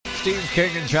Steve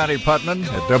King and Johnny Putman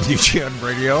at WGN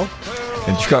Radio.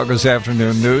 In Chicago's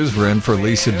Afternoon News, we're in for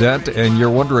Lisa Dent, and you're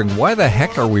wondering, why the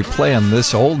heck are we playing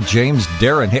this old James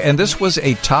Darren? And this was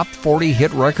a top 40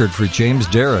 hit record for James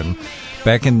Darren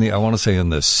back in the, I want to say in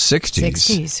the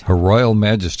 60s. Her Royal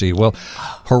Majesty. Well,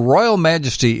 Her Royal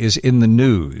Majesty is in the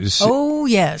news. Oh,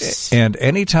 yes. And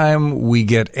anytime we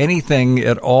get anything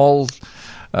at all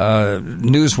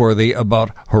newsworthy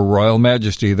about Her Royal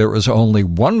Majesty, there is only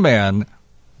one man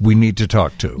we need to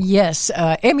talk to. Yes,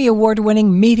 Emmy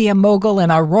Award-winning media mogul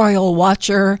and our royal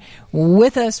watcher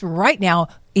with us right now.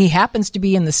 He happens to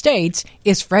be in the States.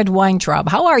 Is Fred Weintraub.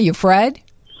 How are you, Fred?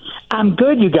 I'm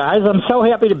good, you guys. I'm so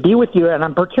happy to be with you, and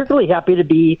I'm particularly happy to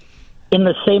be in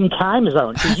the same time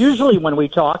zone. Because usually when we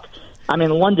talk, I'm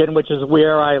in London, which is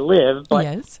where I live.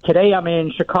 But today I'm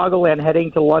in Chicagoland,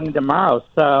 heading to London tomorrow.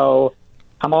 So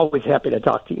I'm always happy to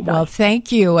talk to you guys. Well,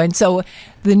 thank you. And so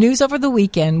the news over the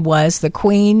weekend was the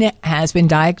Queen has been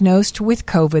diagnosed with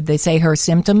COVID. They say her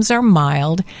symptoms are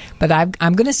mild, but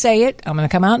I'm going to say it. I'm going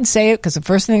to come out and say it because the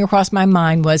first thing that crossed my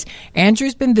mind was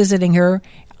Andrew's been visiting her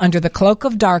under the cloak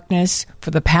of darkness for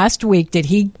the past week. Did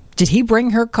he bring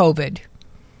her COVID?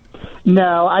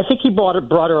 No, I think he brought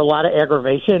her a lot of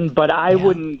aggravation, but I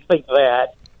wouldn't think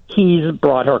that he's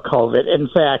brought her COVID. In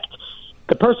fact,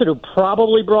 the person who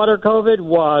probably brought her COVID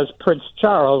was Prince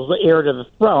Charles, the heir to the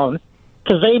throne,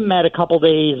 because they met a couple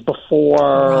days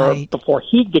before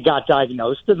he got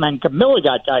diagnosed, and then Camilla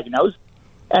got diagnosed,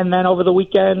 and then over the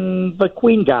weekend the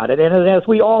Queen got it. And as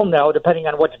we all know, depending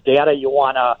on which data you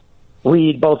want to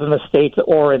read, both in the States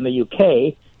or in the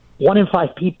UK, 1 in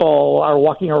 5 people are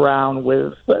walking around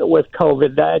with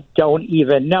COVID that don't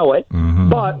even know it. Mm-hmm.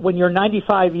 But when you're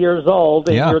 95 years old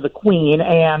and you're the Queen,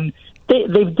 and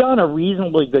they've done a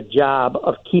reasonably good job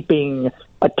of keeping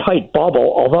a tight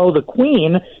bubble, although the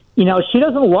Queen, she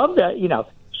doesn't love that.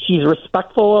 She's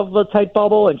respectful of the tight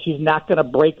bubble, and she's not going to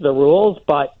break the rules.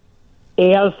 But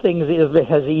as things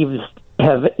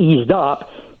have eased up,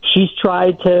 she's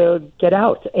tried to get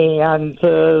out and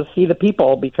to see the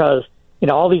people because,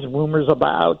 all these rumors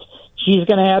about she's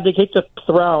going to abdicate the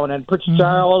throne and Prince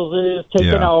Charles is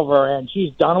taking over and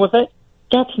she's done with it.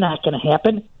 That's not going to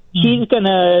happen. She's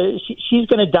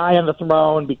gonna die on the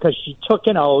throne because she took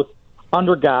an oath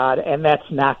under God, and that's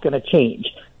not going to change.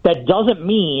 That doesn't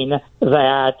mean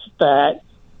that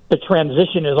the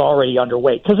transition is already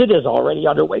underway, because it is already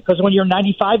underway. Because when you're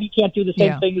 95, you can't do the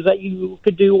same things that you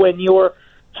could do when you're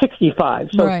 65.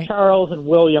 So Charles and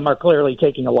William are clearly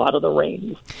taking a lot of the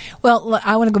reins. Well,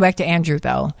 I want to go back to Andrew,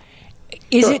 though.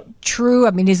 Is it true?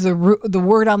 I mean, is the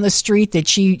word on the street that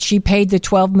she paid the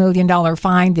 $12 million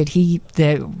fine that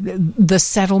the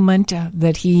settlement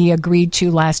that he agreed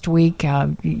to last week?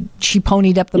 She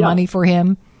ponied up the money for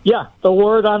him. Yeah, the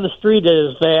word on the street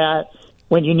is that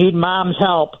when you need mom's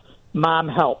help, mom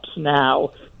helps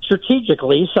now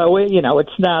strategically. So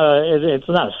it's not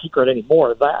a secret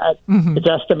anymore that it's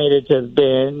estimated to have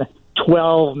been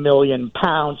 £12 million,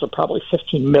 or probably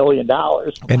 $15 million.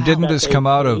 And didn't this come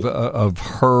out of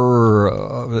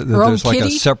her? There's like a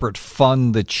separate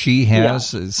fund that she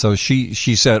has. Yeah. So she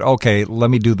said, "Okay, let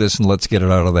me do this and let's get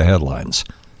it out of the headlines."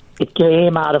 It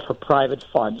came out of her private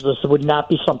funds. This would not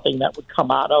be something that would come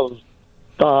out of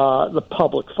the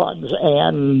public funds.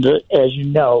 And as you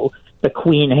know, the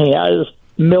Queen has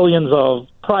millions of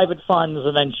private funds,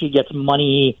 and then she gets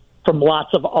money from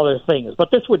lots of other things.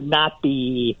 But this would not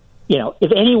be.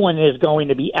 If anyone is going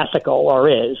to be ethical,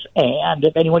 and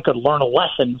if anyone could learn a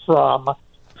lesson from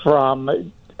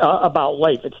about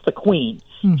life, it's the Queen.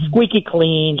 Mm-hmm. Squeaky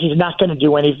clean. She's not going to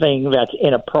do anything that's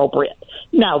inappropriate.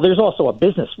 Now, there's also a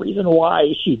business reason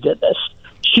why she did this.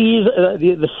 She's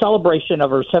the celebration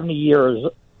of her 70 years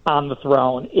on the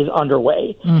throne is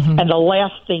underway, and the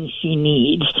last thing she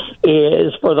needs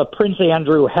is for the Prince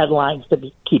Andrew headlines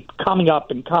to keep coming up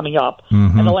and coming up,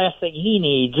 and the last thing he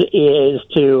needs is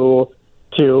to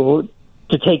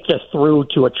take this through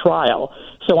to a trial.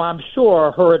 So I'm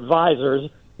sure her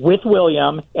advisors, with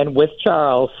William and with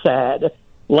Charles, said,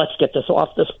 "Let's get this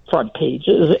off the front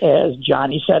pages," as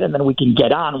Johnny said, and then we can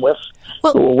get on with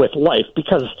life.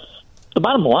 Because the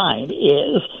bottom line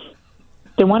is,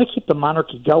 they want to keep the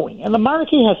monarchy going. And the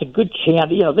monarchy has a good chance.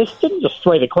 This didn't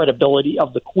destroy the credibility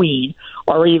of the Queen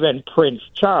or even Prince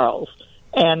Charles.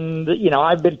 And,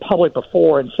 I've been public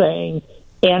before in saying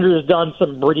Andrew's done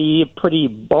some pretty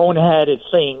boneheaded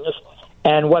things.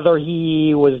 And whether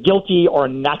he was guilty or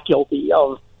not guilty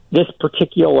of this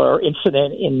particular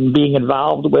incident in being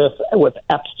involved with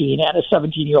Epstein and a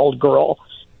 17-year-old girl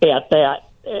at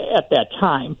that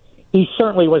time, he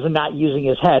certainly was not using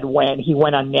his head when he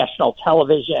went on national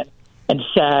television and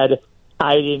said,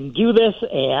 I didn't do this,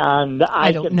 and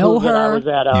I don't could know prove that I her. was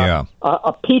at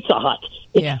a Pizza Hut.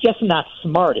 It's just not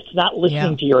smart. It's not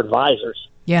listening to your advisors.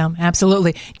 Yeah,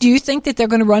 absolutely. Do you think that they're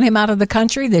going to run him out of the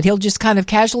country, that he'll just kind of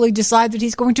casually decide that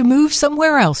he's going to move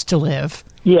somewhere else to live?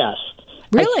 Yes.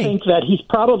 Really? I think that he's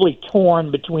probably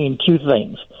torn between two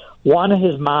things. One,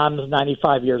 his mom's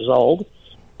 95 years old.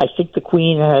 I think the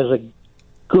Queen has a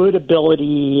good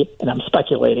ability, and I'm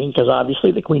speculating because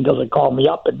obviously the Queen doesn't call me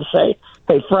up and say,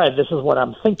 hey, Fred, this is what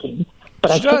I'm thinking.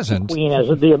 But She doesn't. The Queen has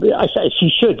she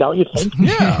should, don't you think?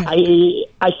 Yeah.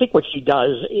 I think what she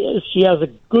does is she has a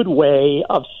good way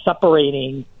of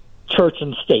separating church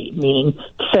and state, meaning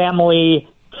family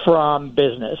from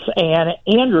business. And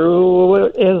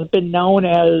Andrew has been known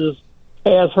as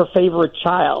her favorite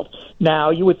child. Now,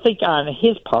 you would think on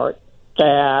his part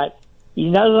that he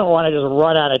doesn't want to just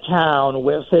run out of town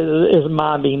with his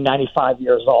mom being 95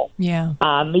 years old. Yeah.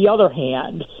 On the other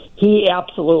hand, he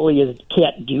absolutely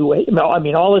can't do it. No, I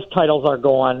mean, all his titles are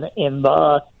gone in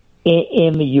the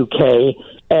UK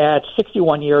at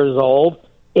 61 years old.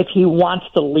 If he wants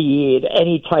to lead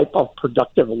any type of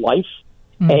productive life,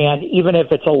 and even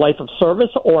if it's a life of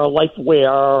service or a life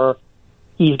where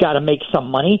he's got to make some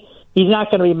money, he's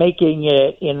not going to be making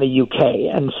it in the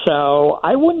UK. And so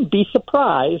I wouldn't be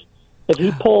surprised if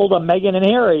he pulled a Meghan and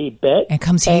Harry bit and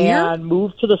comes here and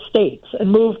moved to the States.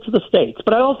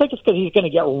 But I don't think it's because he's going to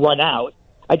get run out.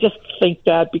 I just think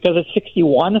that because at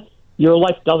 61, your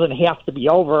life doesn't have to be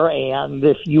over, and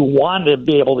if you want to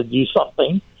be able to do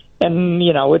something, and,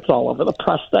 you know, it's all over the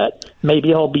press that maybe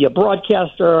he'll be a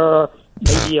broadcaster,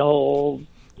 maybe he'll,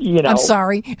 you know. I'm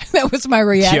sorry. That was my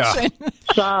reaction. Yeah.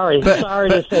 Sorry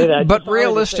to say that. But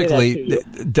realistically,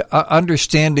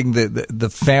 understanding the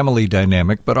family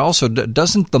dynamic, but also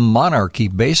doesn't the monarchy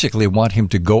basically want him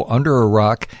to go under a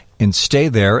rock and stay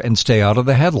there and stay out of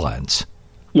the headlines?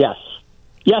 Yes.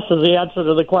 Yes is the answer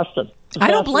to the question. I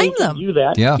don't blame them. Do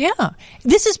that. Yeah.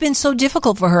 This has been so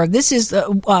difficult for her. This is,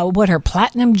 her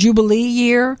Platinum Jubilee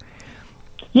year?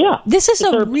 Yeah. This is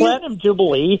her Platinum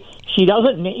Jubilee. She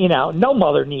doesn't, no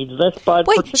mother needs this, but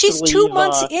wait, she's 2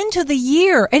 months into the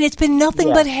year, and it's been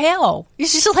nothing but hell.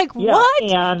 It's just like, what?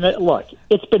 And look,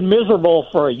 it's been miserable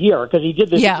for a year because he did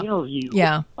this interview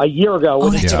a year ago,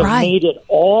 and it made it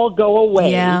all go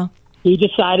away. Yeah. He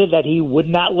decided that he would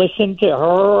not listen to her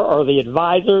or the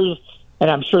advisors, and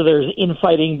I'm sure there's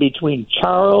infighting between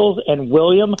Charles and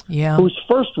William, whose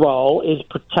first role is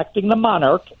protecting the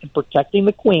monarch and protecting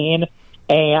the Queen.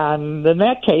 And in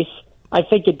that case, I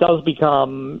think it does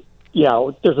become,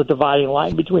 there's a dividing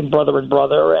line between brother and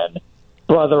brother and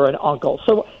brother and uncle.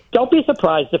 So don't be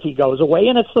surprised if he goes away.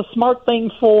 And it's the smart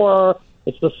thing for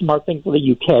the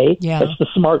UK. Yeah. It's the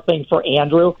smart thing for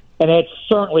Andrew. And it's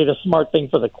certainly the smart thing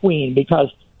for the Queen because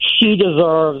she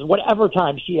deserves whatever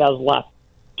time she has left,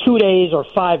 2 days or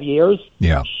 5 years.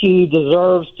 Yeah. She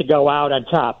deserves to go out on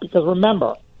top. Because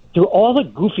remember, through all the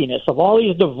goofiness of all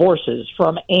these divorces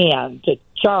from Anne to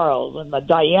Charles and the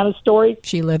Diana story,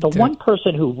 she lived the one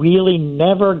person who really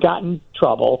never got in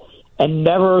trouble and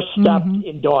never stepped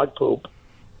in dog poop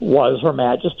was Her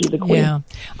Majesty the Queen. Yeah.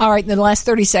 All right, in the last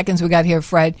 30 seconds we got here,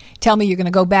 Fred, tell me you're going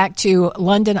to go back to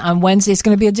London on Wednesday. It's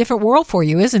going to be a different world for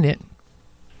you, isn't it?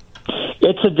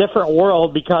 It's a different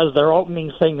world because they're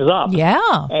opening things up.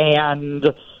 Yeah. And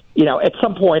at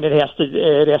some point it has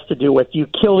to do with, do you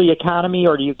kill the economy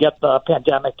or do you get the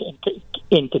pandemic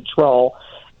in control?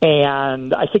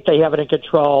 And I think they have it in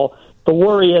control. The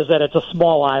worry is that it's a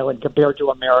small island compared to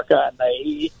America, and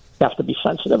they have to be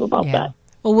sensitive about that.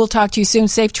 Well, we'll talk to you soon.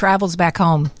 Safe travels back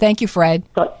home. Thank you, Fred.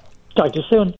 Talk to you soon.